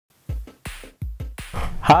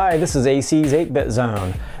Hi, this is AC's 8-Bit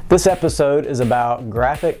Zone. This episode is about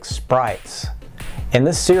graphic sprites. In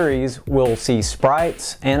this series, we'll see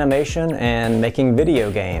sprites, animation, and making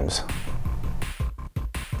video games.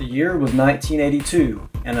 The year was 1982,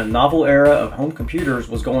 and a novel era of home computers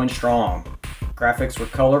was going strong. Graphics were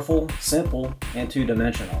colorful, simple, and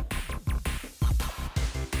two-dimensional.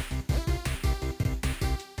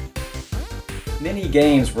 Many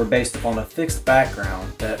games were based upon a fixed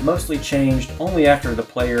background that mostly changed only after the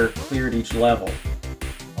player cleared each level.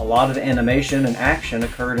 A lot of the animation and action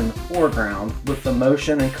occurred in the foreground with the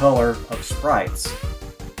motion and color of sprites.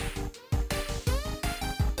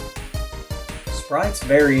 Sprites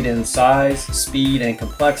varied in size, speed, and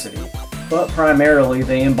complexity, but primarily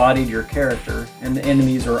they embodied your character and the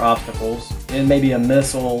enemies or obstacles, and maybe a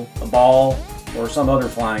missile, a ball, or some other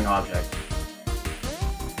flying object.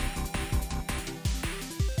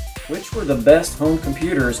 Which were the best home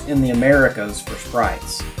computers in the Americas for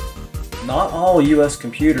sprites? Not all US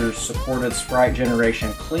computers supported sprite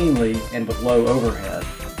generation cleanly and with low overhead.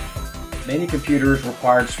 Many computers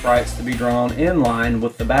required sprites to be drawn in line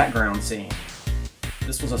with the background scene.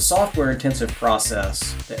 This was a software-intensive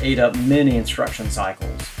process that ate up many instruction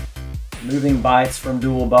cycles. Moving bytes from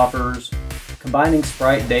dual buffers, combining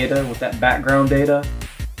sprite data with that background data,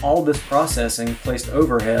 all this processing placed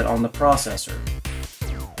overhead on the processor.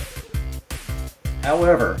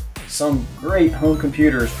 However, some great home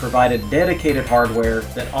computers provided dedicated hardware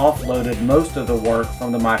that offloaded most of the work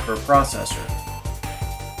from the microprocessor.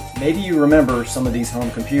 Maybe you remember some of these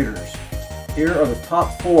home computers. Here are the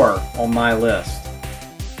top 4 on my list.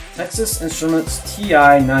 Texas Instruments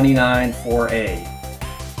TI-99-4A.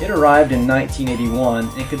 It arrived in 1981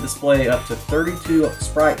 and could display up to 32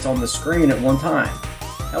 sprites on the screen at one time.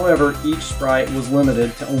 However, each sprite was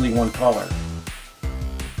limited to only one color.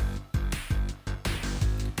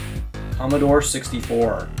 Commodore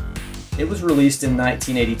 64. It was released in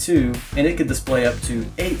 1982 and it could display up to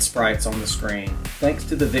 8 sprites on the screen thanks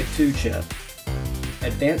to the VIC-2 chip.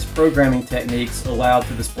 Advanced programming techniques allowed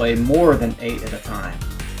to display more than 8 at a time.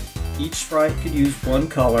 Each sprite could use one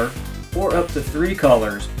color or up to 3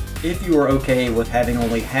 colors if you were okay with having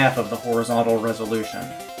only half of the horizontal resolution.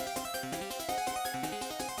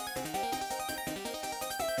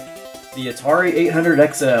 The Atari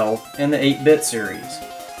 800XL and the 8-bit series.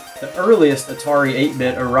 The earliest Atari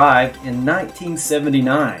 8-bit arrived in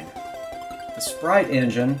 1979. The Sprite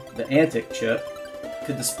engine, the Antic chip,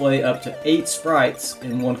 could display up to 8 sprites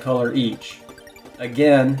in one color each.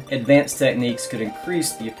 Again, advanced techniques could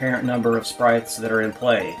increase the apparent number of sprites that are in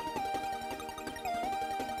play.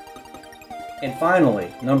 And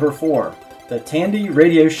finally, number 4, the Tandy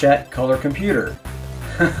Radio Shack color computer.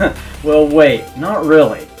 Well, wait, not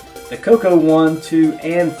really. The Coco 1, 2,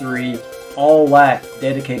 and 3 all lack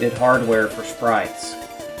dedicated hardware for sprites.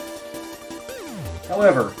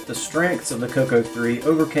 However, the strengths of the Coco 3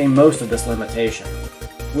 overcame most of this limitation.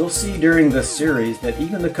 We'll see during this series that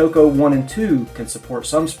even the Coco 1 and 2 can support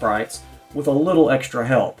some sprites with a little extra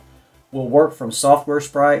help. We'll work from software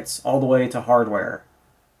sprites all the way to hardware.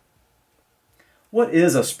 What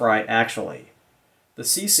is a sprite actually? The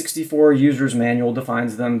C64 User's Manual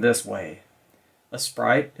defines them this way. A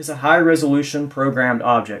sprite is a high-resolution programmed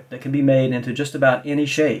object that can be made into just about any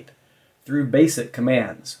shape through basic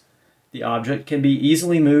commands. The object can be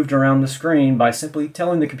easily moved around the screen by simply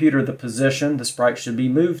telling the computer the position the sprite should be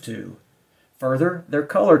moved to. Further, their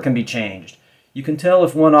color can be changed. You can tell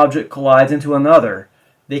if one object collides into another.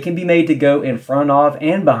 They can be made to go in front of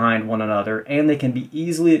and behind one another, and they can be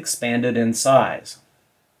easily expanded in size.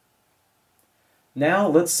 Now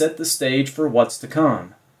let's set the stage for what's to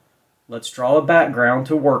come. Let's draw a background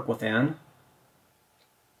to work within.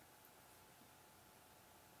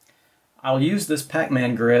 I'll use this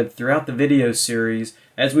Pac-Man grid throughout the video series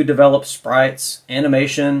as we develop sprites,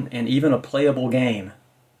 animation, and even a playable game.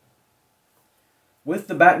 With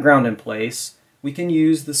the background in place, we can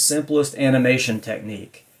use the simplest animation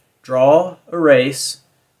technique. Draw, erase,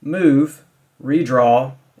 move,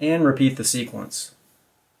 redraw, and repeat the sequence.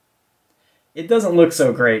 It doesn't look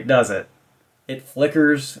so great, does it? It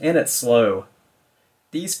flickers and it's slow.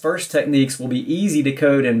 These first techniques will be easy to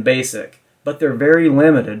code in BASIC, but they're very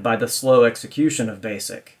limited by the slow execution of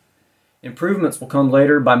BASIC. Improvements will come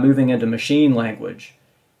later by moving into machine language.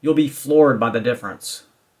 You'll be floored by the difference.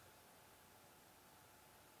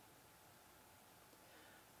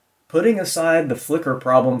 Putting aside the flicker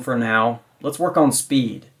problem for now, let's work on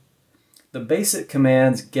speed. The basic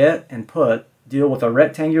commands get and put deal with a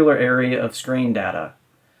rectangular area of screen data.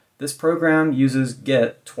 This program uses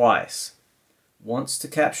get twice, once to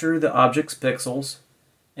capture the object's pixels,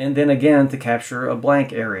 and then again to capture a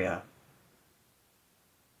blank area.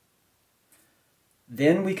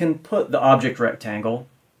 Then we can put the object rectangle,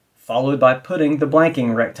 followed by putting the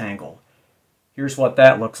blanking rectangle. Here's what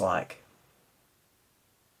that looks like.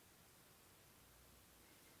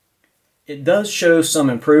 It does show some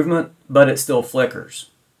improvement, but it still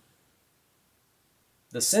flickers.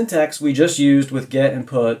 The syntax we just used with get and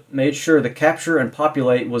put made sure the capture and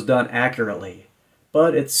populate was done accurately,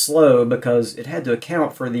 but it's slow because it had to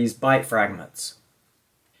account for these byte fragments.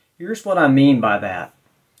 Here's what I mean by that.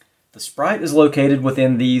 The sprite is located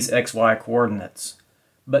within these XY coordinates,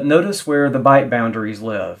 but notice where the byte boundaries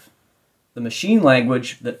live. The machine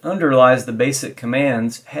language that underlies the basic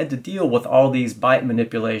commands had to deal with all these byte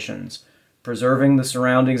manipulations, preserving the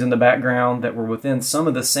surroundings in the background that were within some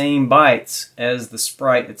of the same bytes as the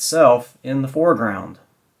sprite itself in the foreground.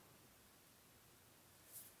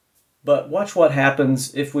 But watch what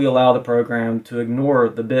happens if we allow the program to ignore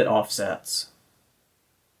the bit offsets.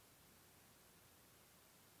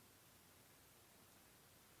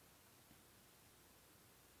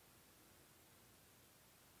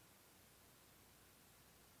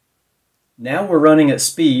 Now we're running at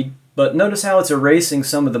speed, but notice how it's erasing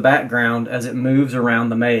some of the background as it moves around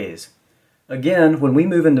the maze. Again, when we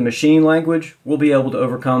move into machine language, we'll be able to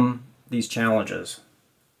overcome these challenges.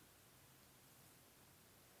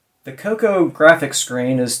 The Coco graphics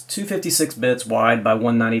screen is 256 bits wide by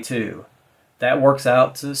 192. That works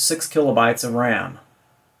out to 6 kilobytes of RAM.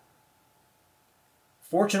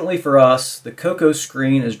 Fortunately for us, the Coco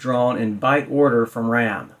screen is drawn in byte order from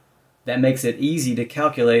RAM. That makes it easy to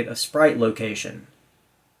calculate a sprite location.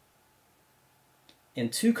 In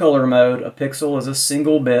 2-color mode, a pixel is a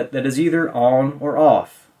single bit that is either on or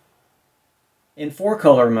off. In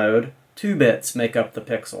 4-color mode, 2 bits make up the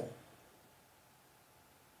pixel.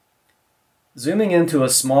 Zooming into a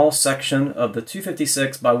small section of the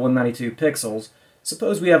 256 by 192 pixels,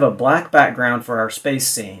 suppose we have a black background for our space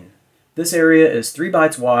scene. This area is 3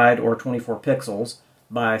 bytes wide, or 24 pixels,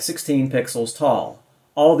 by 16 pixels tall.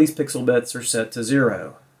 All these pixel bits are set to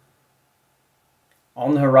 0.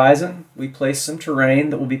 On the horizon, we place some terrain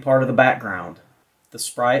that will be part of the background. The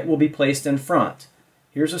sprite will be placed in front.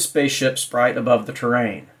 Here's a spaceship sprite above the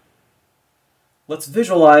terrain. Let's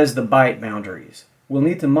visualize the byte boundaries. We'll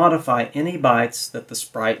need to modify any bytes that the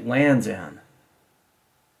sprite lands in.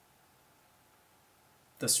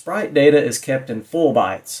 The sprite data is kept in full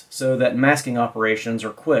bytes so that masking operations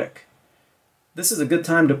are quick. This is a good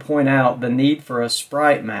time to point out the need for a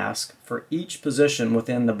sprite mask for each position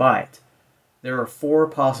within the byte. There are 4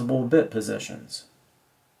 possible bit positions.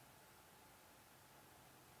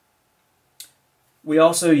 We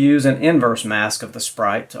also use an inverse mask of the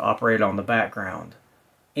sprite to operate on the background.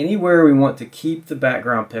 Anywhere we want to keep the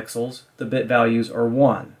background pixels, the bit values are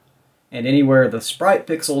 1. And anywhere the sprite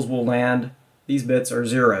pixels will land, these bits are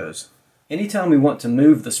 0s. Anytime we want to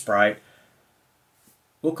move the sprite,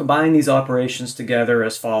 we'll combine these operations together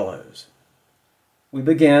as follows. We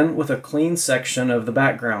begin with a clean section of the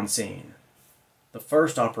background scene. The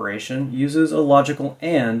first operation uses a logical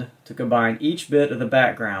AND to combine each bit of the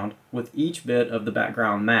background with each bit of the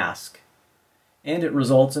background mask. And it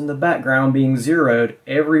results in the background being zeroed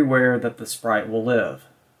everywhere that the sprite will live.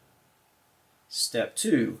 Step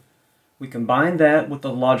 2. We combine that with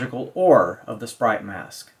the logical OR of the sprite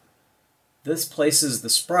mask. This places the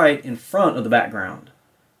sprite in front of the background.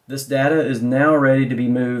 This data is now ready to be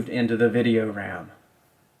moved into the video RAM.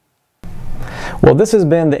 Well, this has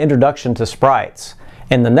been the introduction to sprites.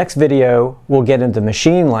 In the next video, we'll get into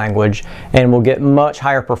machine language and we'll get much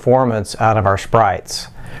higher performance out of our sprites.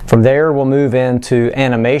 From there, we'll move into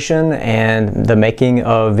animation and the making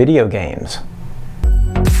of video games.